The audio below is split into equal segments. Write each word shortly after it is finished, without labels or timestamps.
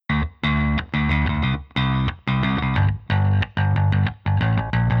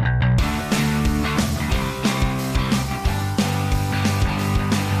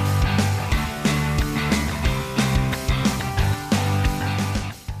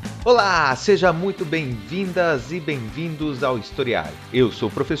Olá, seja muito bem-vindas e bem-vindos ao Historiário. Eu sou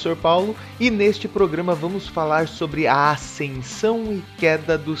o professor Paulo e neste programa vamos falar sobre a ascensão e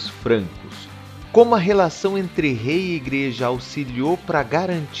queda dos francos. Como a relação entre rei e igreja auxiliou para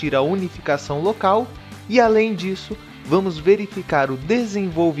garantir a unificação local e, além disso, vamos verificar o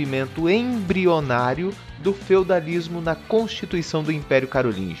desenvolvimento embrionário do feudalismo na constituição do Império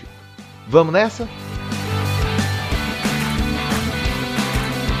Carolíngio. Vamos nessa?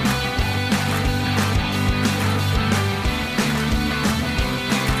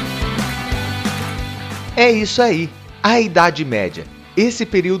 É isso aí, a Idade Média. Esse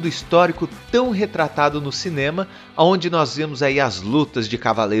período histórico tão retratado no cinema, onde nós vemos aí as lutas de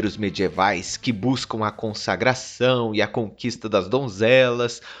cavaleiros medievais que buscam a consagração e a conquista das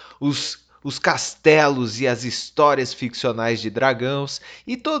donzelas, os castelos e as histórias ficcionais de dragões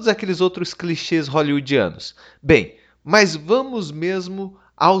e todos aqueles outros clichês hollywoodianos. Bem, mas vamos mesmo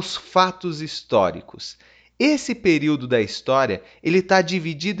aos fatos históricos. Esse período da história ele está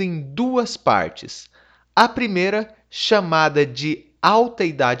dividido em duas partes. A primeira, chamada de Alta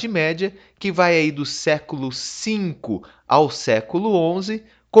Idade Média, que vai aí do século V ao século XI,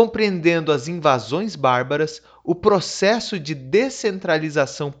 compreendendo as invasões bárbaras, o processo de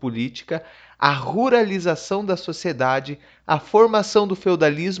descentralização política, a ruralização da sociedade, a formação do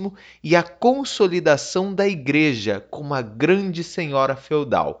feudalismo e a consolidação da Igreja como a grande senhora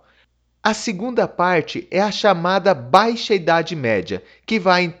feudal. A segunda parte é a chamada Baixa Idade Média, que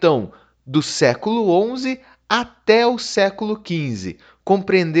vai então do século XI até o século XV,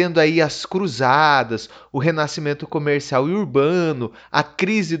 compreendendo aí as cruzadas, o renascimento comercial e urbano, a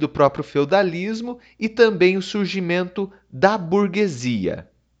crise do próprio feudalismo e também o surgimento da burguesia.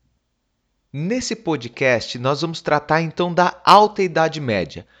 Nesse podcast, nós vamos tratar então da Alta Idade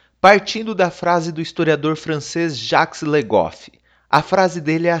Média, partindo da frase do historiador francês Jacques Le Goff. A frase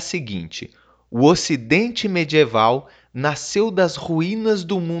dele é a seguinte: o Ocidente medieval nasceu das ruínas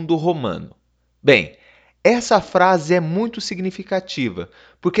do mundo romano. Bem, essa frase é muito significativa,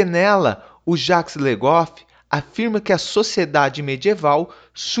 porque nela o Jacques Le Goff afirma que a sociedade medieval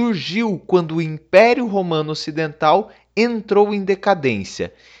surgiu quando o Império Romano Ocidental entrou em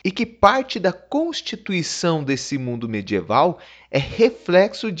decadência e que parte da constituição desse mundo medieval é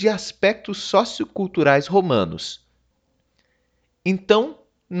reflexo de aspectos socioculturais romanos. Então,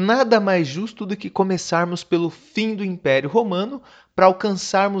 nada mais justo do que começarmos pelo fim do Império Romano para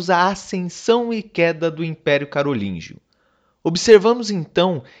alcançarmos a ascensão e queda do Império Carolíngio. Observamos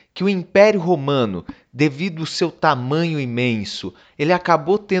então que o Império Romano, devido ao seu tamanho imenso, ele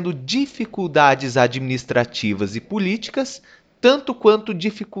acabou tendo dificuldades administrativas e políticas, tanto quanto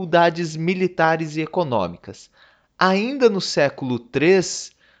dificuldades militares e econômicas. Ainda no século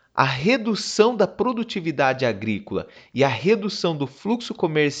III, a redução da produtividade agrícola e a redução do fluxo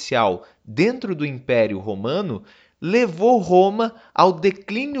comercial dentro do Império Romano levou Roma ao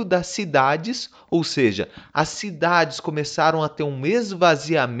declínio das cidades, ou seja, as cidades começaram a ter um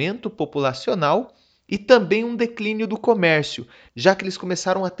esvaziamento populacional e também um declínio do comércio, já que eles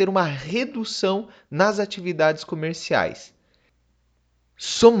começaram a ter uma redução nas atividades comerciais.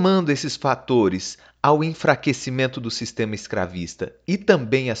 Somando esses fatores ao enfraquecimento do sistema escravista e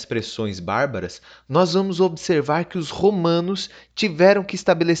também às pressões bárbaras, nós vamos observar que os romanos tiveram que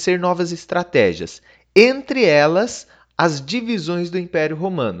estabelecer novas estratégias, entre elas as divisões do Império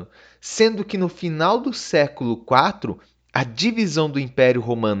Romano, sendo que no final do século IV, a divisão do Império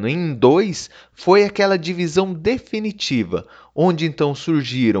Romano em dois foi aquela divisão definitiva, onde então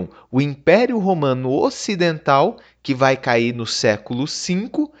surgiram o Império Romano Ocidental, que vai cair no século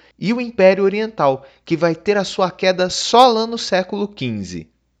V, e o Império Oriental, que vai ter a sua queda só lá no século XV.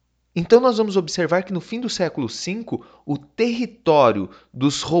 Então nós vamos observar que no fim do século V, o território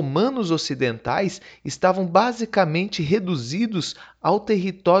dos romanos ocidentais estavam basicamente reduzidos ao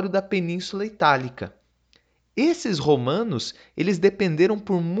território da Península Itálica. Esses romanos, eles dependeram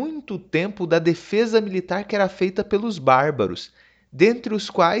por muito tempo da defesa militar que era feita pelos bárbaros, dentre os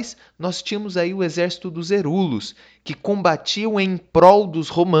quais nós tínhamos aí o exército dos Herulos, que combatiam em prol dos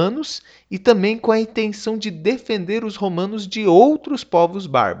romanos e também com a intenção de defender os romanos de outros povos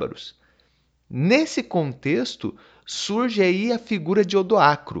bárbaros. Nesse contexto, surge aí a figura de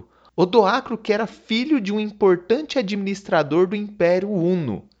Odoacro. Odoacro que era filho de um importante administrador do Império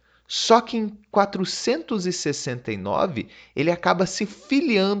Huno. Só que em 469 ele acaba se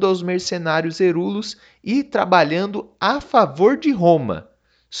filiando aos mercenários herulos e trabalhando a favor de Roma.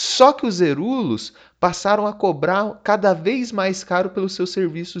 Só que os herulos passaram a cobrar cada vez mais caro pelos seus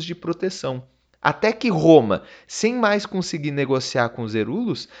serviços de proteção. Até que Roma, sem mais conseguir negociar com os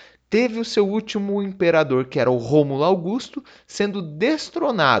herulos, teve o seu último imperador, que era o Rômulo Augusto, sendo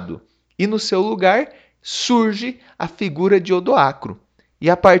destronado. E no seu lugar surge a figura de Odoacro. E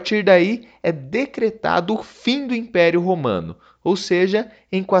a partir daí é decretado o fim do Império Romano, ou seja,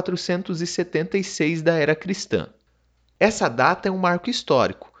 em 476 da Era Cristã. Essa data é um marco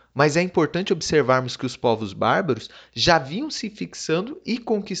histórico, mas é importante observarmos que os povos bárbaros já vinham se fixando e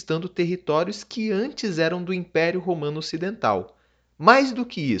conquistando territórios que antes eram do Império Romano Ocidental. Mais do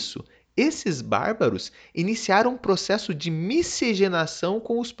que isso, esses bárbaros iniciaram um processo de miscigenação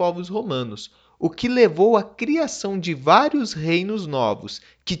com os povos romanos, o que levou à criação de vários reinos novos,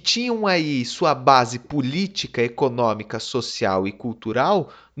 que tinham aí sua base política, econômica, social e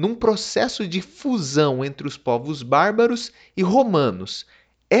cultural num processo de fusão entre os povos bárbaros e romanos.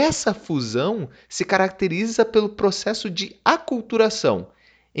 Essa fusão se caracteriza pelo processo de aculturação,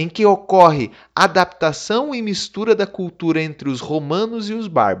 em que ocorre adaptação e mistura da cultura entre os romanos e os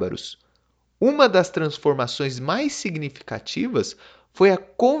bárbaros. Uma das transformações mais significativas foi a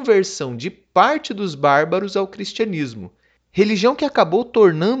conversão de parte dos bárbaros ao cristianismo, religião que acabou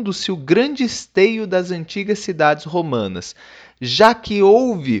tornando-se o grande esteio das antigas cidades romanas, já que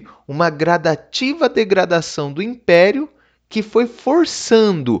houve uma gradativa degradação do império que foi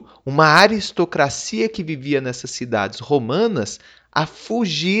forçando uma aristocracia que vivia nessas cidades romanas a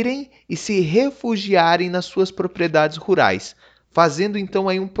fugirem e se refugiarem nas suas propriedades rurais, fazendo então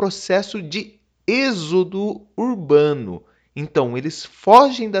aí um processo de êxodo urbano. Então eles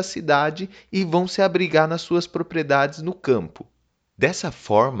fogem da cidade e vão se abrigar nas suas propriedades no campo. Dessa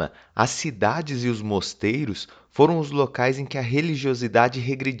forma, as cidades e os mosteiros foram os locais em que a religiosidade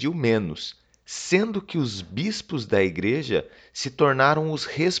regrediu menos, sendo que os bispos da igreja se tornaram os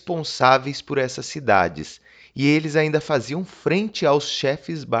responsáveis por essas cidades, e eles ainda faziam frente aos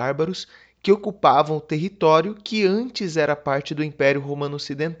chefes bárbaros que ocupavam o território que antes era parte do Império Romano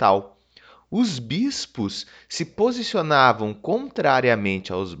Ocidental. Os bispos se posicionavam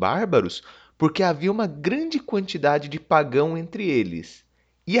contrariamente aos bárbaros porque havia uma grande quantidade de pagão entre eles.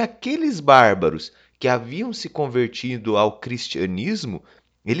 E aqueles bárbaros que haviam se convertido ao cristianismo,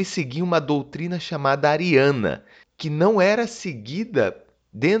 eles seguiam uma doutrina chamada ariana, que não era seguida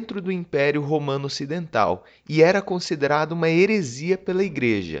dentro do Império Romano Ocidental e era considerada uma heresia pela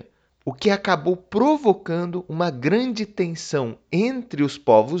Igreja, o que acabou provocando uma grande tensão entre os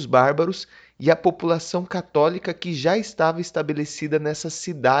povos bárbaros e a população católica que já estava estabelecida nessas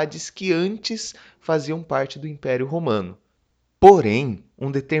cidades que antes faziam parte do Império Romano. Porém,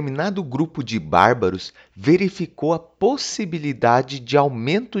 um determinado grupo de bárbaros verificou a possibilidade de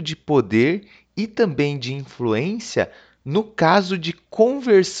aumento de poder e também de influência no caso de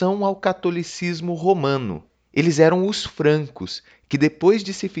conversão ao catolicismo romano. Eles eram os francos, que depois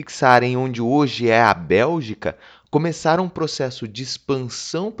de se fixarem onde hoje é a Bélgica, começaram um processo de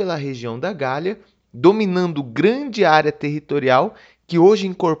expansão pela região da Gália, dominando grande área territorial que hoje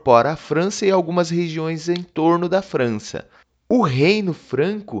incorpora a França e algumas regiões em torno da França. O Reino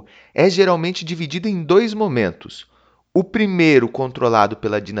Franco é geralmente dividido em dois momentos. O primeiro controlado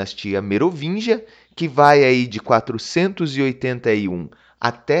pela dinastia Merovingia, que vai aí de 481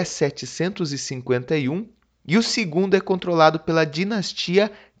 até 751, e o segundo é controlado pela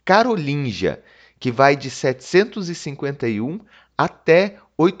dinastia Carolíngia, que vai de 751 até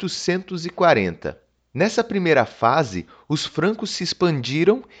 840. Nessa primeira fase, os francos se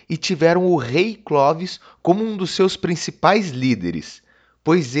expandiram e tiveram o rei Clovis como um dos seus principais líderes,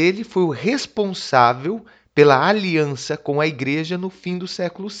 pois ele foi o responsável pela aliança com a Igreja no fim do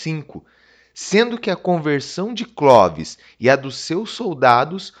século V, sendo que a conversão de Clovis e a dos seus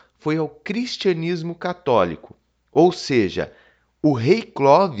soldados foi ao cristianismo católico, ou seja, o rei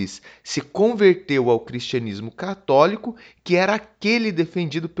Clovis se converteu ao cristianismo católico, que era aquele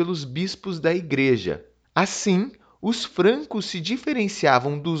defendido pelos bispos da igreja. Assim, os francos se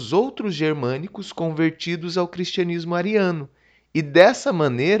diferenciavam dos outros germânicos convertidos ao cristianismo ariano, e dessa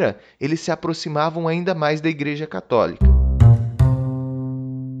maneira eles se aproximavam ainda mais da Igreja Católica.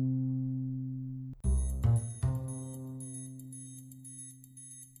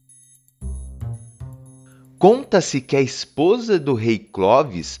 Conta-se que a esposa do rei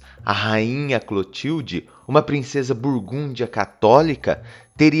Clovis, a rainha Clotilde, uma princesa burgúndia católica,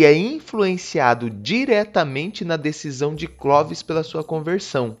 teria influenciado diretamente na decisão de Clovis pela sua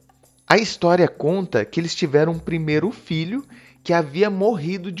conversão. A história conta que eles tiveram um primeiro filho que havia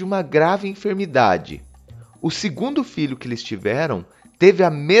morrido de uma grave enfermidade. O segundo filho que eles tiveram teve a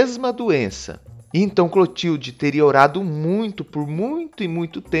mesma doença. E então Clotilde teria orado muito, por muito e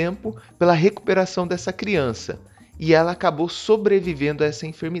muito tempo, pela recuperação dessa criança. E ela acabou sobrevivendo a essa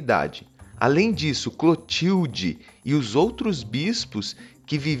enfermidade. Além disso, Clotilde e os outros bispos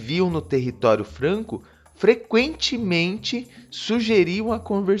que viviam no território franco frequentemente sugeriam a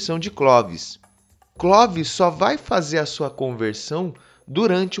conversão de Clovis. Clovis só vai fazer a sua conversão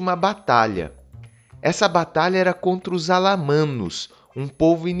durante uma batalha. Essa batalha era contra os alamanos, um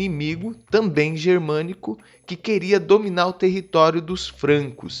povo inimigo, também germânico, que queria dominar o território dos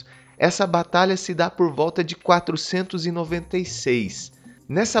francos. Essa batalha se dá por volta de 496.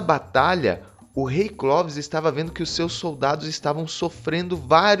 Nessa batalha, o rei Clovis estava vendo que os seus soldados estavam sofrendo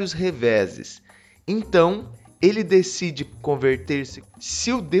vários reveses. Então, ele decide converter-se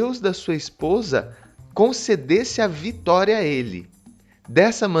se o Deus da sua esposa concedesse a vitória a ele.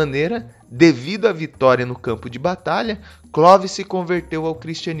 Dessa maneira, devido à vitória no campo de batalha, Clovis se converteu ao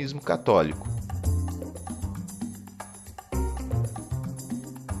cristianismo católico.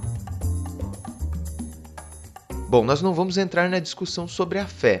 Bom, nós não vamos entrar na discussão sobre a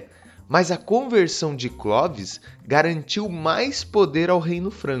fé, mas a conversão de Clovis garantiu mais poder ao Reino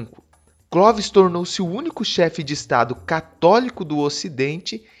Franco. Clovis tornou-se o único chefe de Estado católico do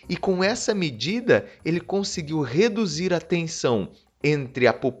Ocidente e, com essa medida, ele conseguiu reduzir a tensão entre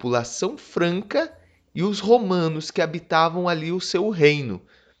a população franca e os romanos que habitavam ali o seu reino.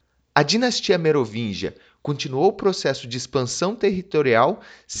 A dinastia merovingia continuou o processo de expansão territorial,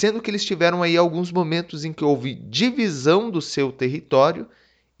 sendo que eles tiveram aí alguns momentos em que houve divisão do seu território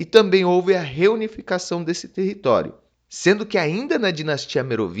e também houve a reunificação desse território. Sendo que ainda na dinastia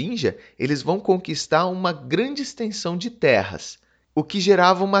merovingia, eles vão conquistar uma grande extensão de terras, o que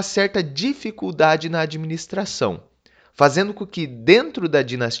gerava uma certa dificuldade na administração, fazendo com que dentro da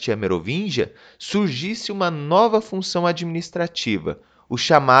dinastia merovingia surgisse uma nova função administrativa, o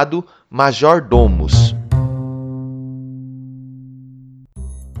chamado major-domus.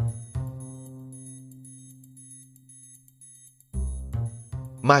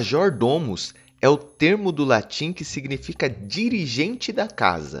 Major-domus é o termo do latim que significa dirigente da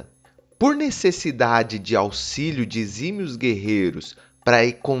casa. Por necessidade de auxílio de exímios guerreiros para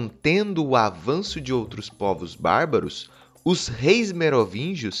ir contendo o avanço de outros povos bárbaros, os reis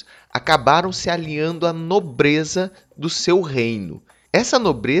merovingios acabaram se aliando à nobreza do seu reino. Essa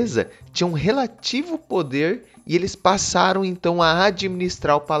nobreza tinha um relativo poder e eles passaram então a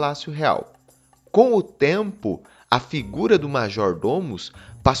administrar o Palácio Real. Com o tempo, a figura do major-domus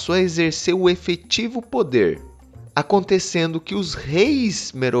passou a exercer o efetivo poder, acontecendo que os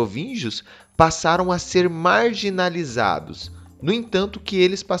reis merovingios passaram a ser marginalizados, no entanto que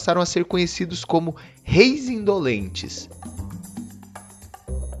eles passaram a ser conhecidos como reis indolentes.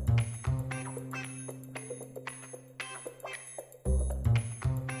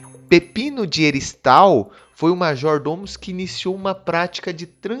 Pepino de Heristal foi o major-domus que iniciou uma prática de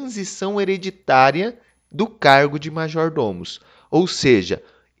transição hereditária do cargo de major-domus, ou seja,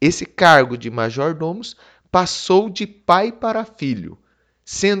 esse cargo de major-domus passou de pai para filho,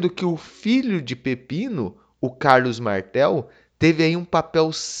 sendo que o filho de Pepino, o Carlos Martel, teve aí um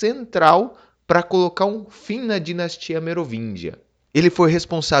papel central para colocar um fim na dinastia merovingia. Ele foi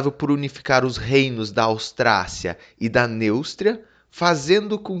responsável por unificar os reinos da Austrácia e da Neustria,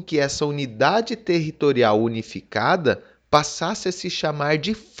 fazendo com que essa unidade territorial unificada passasse a se chamar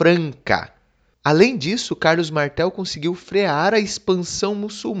de Franca. Além disso, Carlos Martel conseguiu frear a expansão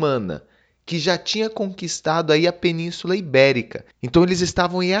muçulmana, que já tinha conquistado aí a Península Ibérica. Então eles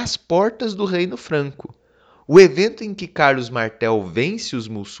estavam aí às portas do Reino Franco. O evento em que Carlos Martel vence os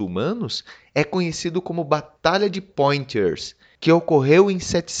muçulmanos é conhecido como Batalha de Poitiers, que ocorreu em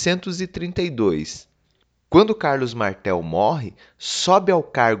 732. Quando Carlos Martel morre, sobe ao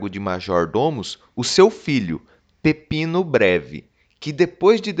cargo de major-domus o seu filho, Pepino Breve, que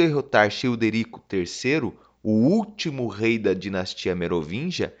depois de derrotar Childerico III, o último rei da dinastia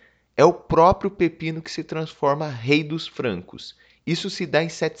merovingia, é o próprio Pepino que se transforma rei dos francos. Isso se dá em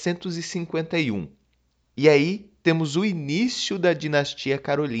 751. E aí temos o início da dinastia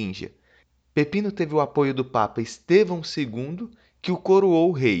carolíngia. Pepino teve o apoio do Papa Estevão II, que o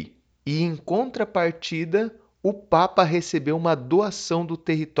coroou rei. E em contrapartida, o Papa recebeu uma doação do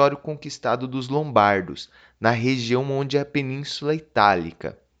território conquistado dos lombardos, na região onde é a Península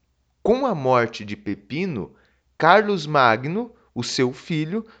Itálica. Com a morte de Pepino, Carlos Magno, o seu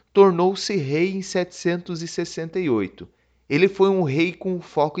filho, tornou-se rei em 768. Ele foi um rei com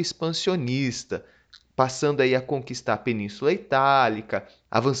foco expansionista, passando aí a conquistar a Península Itálica,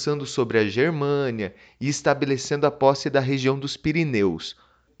 avançando sobre a Germânia e estabelecendo a posse da região dos Pirineus.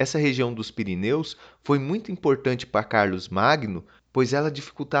 Essa região dos Pirineus foi muito importante para Carlos Magno, pois ela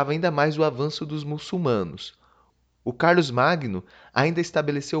dificultava ainda mais o avanço dos muçulmanos. O Carlos Magno ainda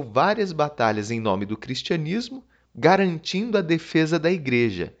estabeleceu várias batalhas em nome do cristianismo, garantindo a defesa da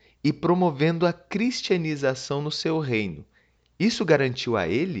igreja e promovendo a cristianização no seu reino. Isso garantiu a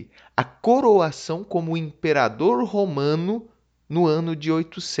ele a coroação como imperador romano no ano de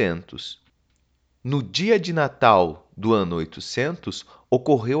 800. No dia de Natal do ano 800,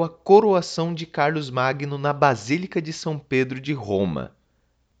 ocorreu a coroação de Carlos Magno na Basílica de São Pedro de Roma.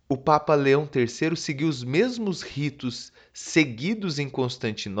 O Papa Leão III seguiu os mesmos ritos seguidos em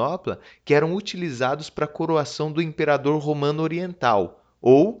Constantinopla que eram utilizados para a coroação do imperador romano oriental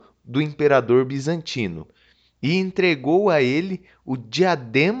ou do imperador bizantino, e entregou a ele o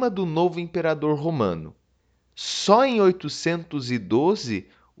diadema do novo imperador romano. Só em 812,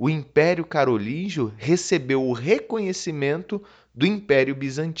 o Império Carolíngio recebeu o reconhecimento do Império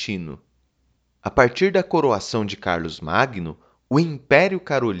Bizantino. A partir da coroação de Carlos Magno, o Império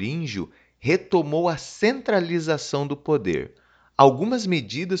Carolíngio retomou a centralização do poder. Algumas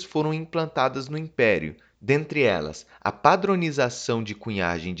medidas foram implantadas no Império, dentre elas a padronização de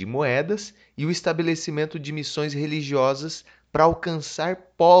cunhagem de moedas e o estabelecimento de missões religiosas para alcançar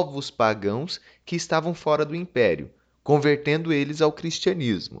povos pagãos que estavam fora do Império, convertendo eles ao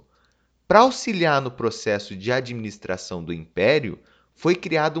cristianismo. Para auxiliar no processo de administração do Império, foi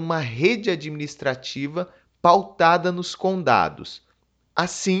criada uma rede administrativa pautada nos condados.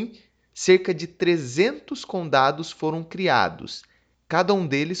 Assim, cerca de 300 condados foram criados. Cada um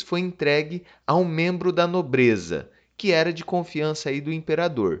deles foi entregue a um membro da nobreza, que era de confiança aí do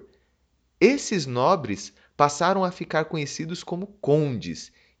imperador. Esses nobres passaram a ficar conhecidos como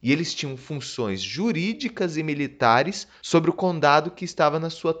condes, e eles tinham funções jurídicas e militares sobre o condado que estava na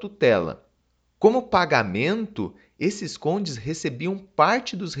sua tutela. Como pagamento, esses condes recebiam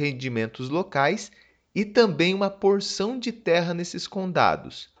parte dos rendimentos locais e também uma porção de terra nesses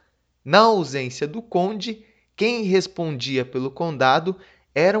condados. Na ausência do conde, quem respondia pelo condado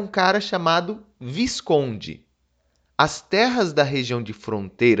era um cara chamado visconde. As terras da região de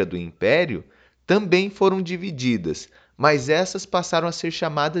fronteira do império também foram divididas, mas essas passaram a ser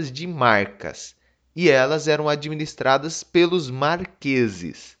chamadas de marcas, e elas eram administradas pelos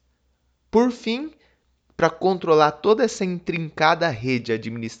marqueses. Por fim, para controlar toda essa intrincada rede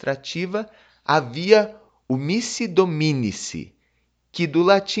administrativa, havia o missi dominici, que do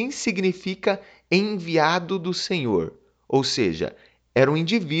latim significa enviado do Senhor, ou seja, era um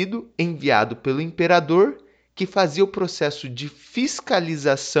indivíduo enviado pelo imperador que fazia o processo de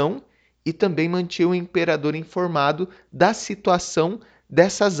fiscalização e também mantinha o imperador informado da situação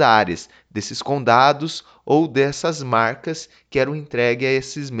dessas áreas, desses condados ou dessas marcas que eram entregues a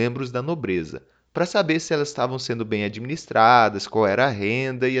esses membros da nobreza, para saber se elas estavam sendo bem administradas, qual era a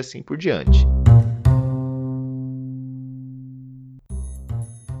renda e assim por diante.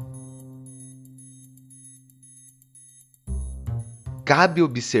 Cabe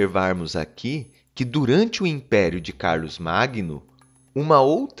observarmos aqui que durante o império de Carlos Magno, uma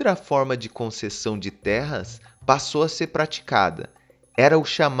outra forma de concessão de terras passou a ser praticada. Era o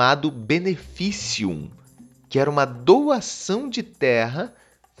chamado beneficium, que era uma doação de terra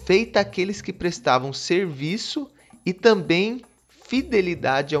feita àqueles que prestavam serviço e também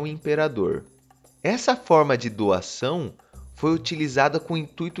fidelidade ao imperador. Essa forma de doação foi utilizada com o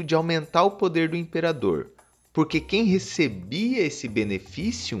intuito de aumentar o poder do imperador, porque quem recebia esse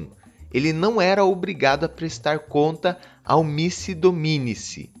benefício, ele não era obrigado a prestar conta ao missi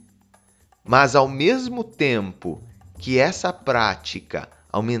dominici. Mas ao mesmo tempo que essa prática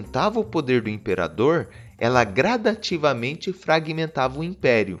aumentava o poder do imperador, ela gradativamente fragmentava o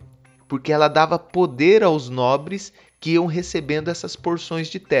império, porque ela dava poder aos nobres que iam recebendo essas porções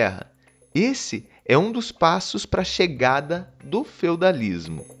de terra. Esse é um dos passos para a chegada do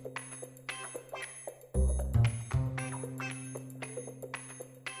feudalismo.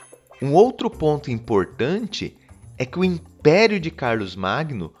 Um outro ponto importante é que o Império de Carlos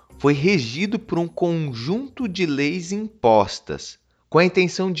Magno foi regido por um conjunto de leis impostas, com a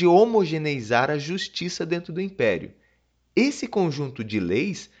intenção de homogeneizar a justiça dentro do Império. Esse conjunto de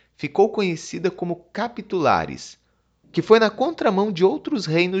leis ficou conhecida como capitulares, que foi na contramão de outros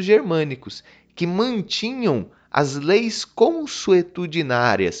reinos germânicos, que mantinham as leis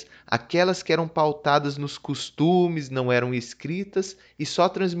consuetudinárias, aquelas que eram pautadas nos costumes, não eram escritas e só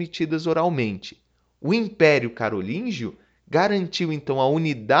transmitidas oralmente. O Império Carolíngio garantiu então a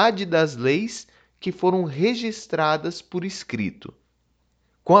unidade das leis que foram registradas por escrito.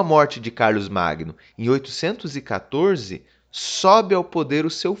 Com a morte de Carlos Magno em 814, sobe ao poder o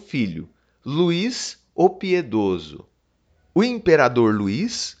seu filho, Luís o Piedoso. O imperador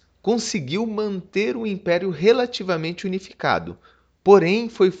Luís conseguiu manter o império relativamente unificado, porém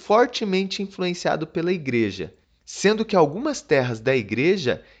foi fortemente influenciado pela Igreja, sendo que algumas terras da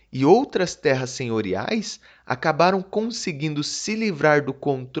Igreja e outras terras senhoriais acabaram conseguindo se livrar do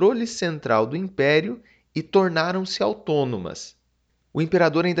controle central do império e tornaram-se autônomas. O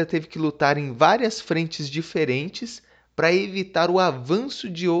imperador ainda teve que lutar em várias frentes diferentes para evitar o avanço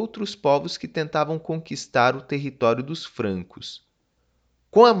de outros povos que tentavam conquistar o território dos francos.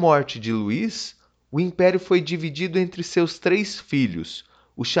 Com a morte de Luís, o império foi dividido entre seus 3 filhos,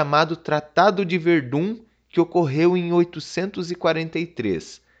 o chamado Tratado de Verdun, que ocorreu em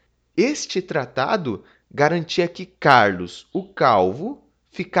 843. Este tratado garantia que Carlos, o Calvo,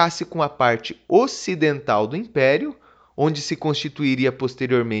 ficasse com a parte ocidental do império, onde se constituiria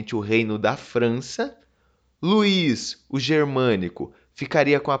posteriormente o Reino da França. Luís, o Germânico,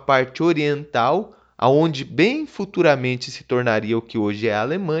 ficaria com a parte oriental, aonde bem futuramente se tornaria o que hoje é a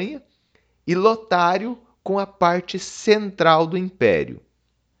Alemanha, e Lotário com a parte central do império.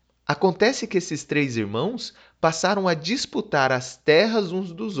 Acontece que esses 3 irmãos passaram a disputar as terras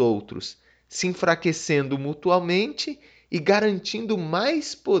uns dos outros, se enfraquecendo mutuamente e garantindo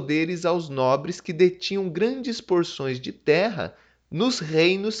mais poderes aos nobres que detinham grandes porções de terra nos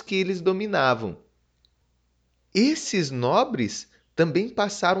reinos que eles dominavam. Esses nobres também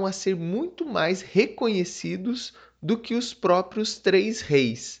passaram a ser muito mais reconhecidos do que os próprios 3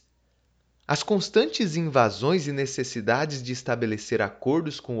 reis. As constantes invasões e necessidades de estabelecer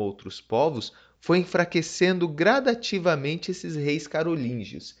acordos com outros povos foi enfraquecendo gradativamente esses reis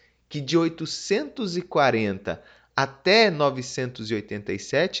carolíngios, que de 840 até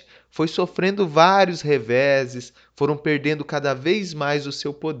 987 foi sofrendo vários reveses, foram perdendo cada vez mais o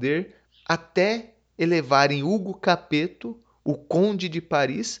seu poder, até elevarem Hugo Capeto, o conde de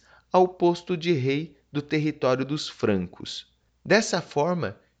Paris, ao posto de rei do território dos francos. Dessa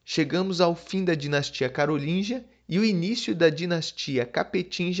forma, chegamos ao fim da dinastia carolíngia e o início da dinastia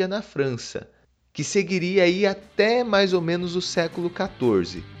capetingia na França, que seguiria aí até mais ou menos o século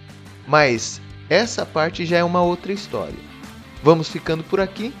XIV. Mas essa parte já é uma outra história. Vamos ficando por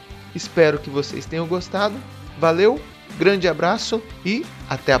aqui, espero que vocês tenham gostado. Valeu, grande abraço e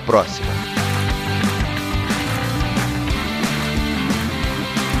até a próxima!